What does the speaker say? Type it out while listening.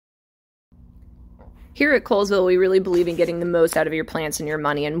Here at Colesville, we really believe in getting the most out of your plants and your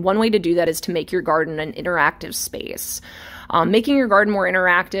money, and one way to do that is to make your garden an interactive space. Making your garden more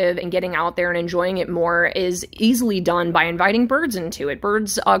interactive and getting out there and enjoying it more is easily done by inviting birds into it.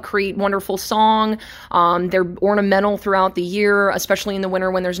 Birds create wonderful song. They're ornamental throughout the year, especially in the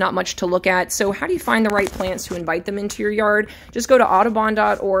winter when there's not much to look at. So how do you find the right plants to invite them into your yard? Just go to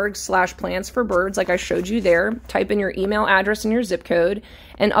audubon.org/plants for birds, like I showed you there. Type in your email address and your zip code,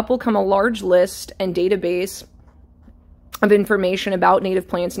 and up will come a large list and database of information about native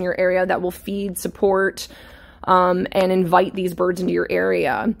plants in your area that will feed, support, and invite these birds into your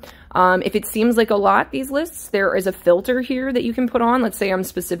area. If it seems like a lot, these lists, there is a filter here that you can put on. Let's say I'm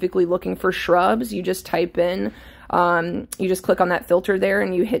specifically looking for shrubs. You just type in, you just click on that filter there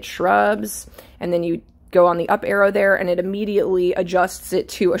and you hit shrubs, and then you go on the up arrow there and it immediately adjusts it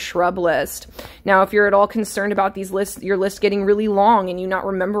to a shrub list. Now, if you're at all concerned about these lists, your list getting really long and you not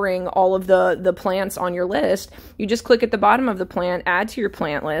remembering all of the plants on your list, you just click at the bottom of the plant, add to your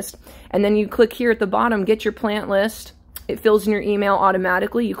plant list, and then you click here at the bottom, get your plant list. It fills in your email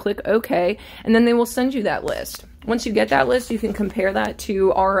automatically. You click OK, and then they will send you that list. Once you get that list, you can compare that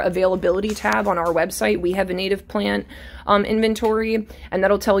to our availability tab on our website. We have a native plant inventory, and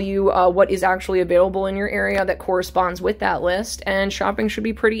that'll tell you what is actually available in your area that corresponds with that list, and shopping should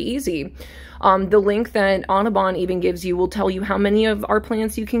be pretty easy. The link that Audubon even gives you will tell you how many of our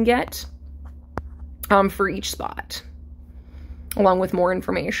plants you can get for each spot, along with more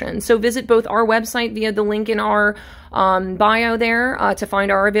information. So visit both our website via the link in our bio there to find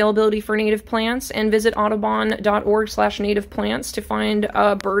our availability for native plants, and visit audubon.org/native plants to find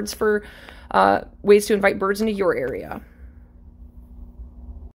birds for ways to invite birds into your area.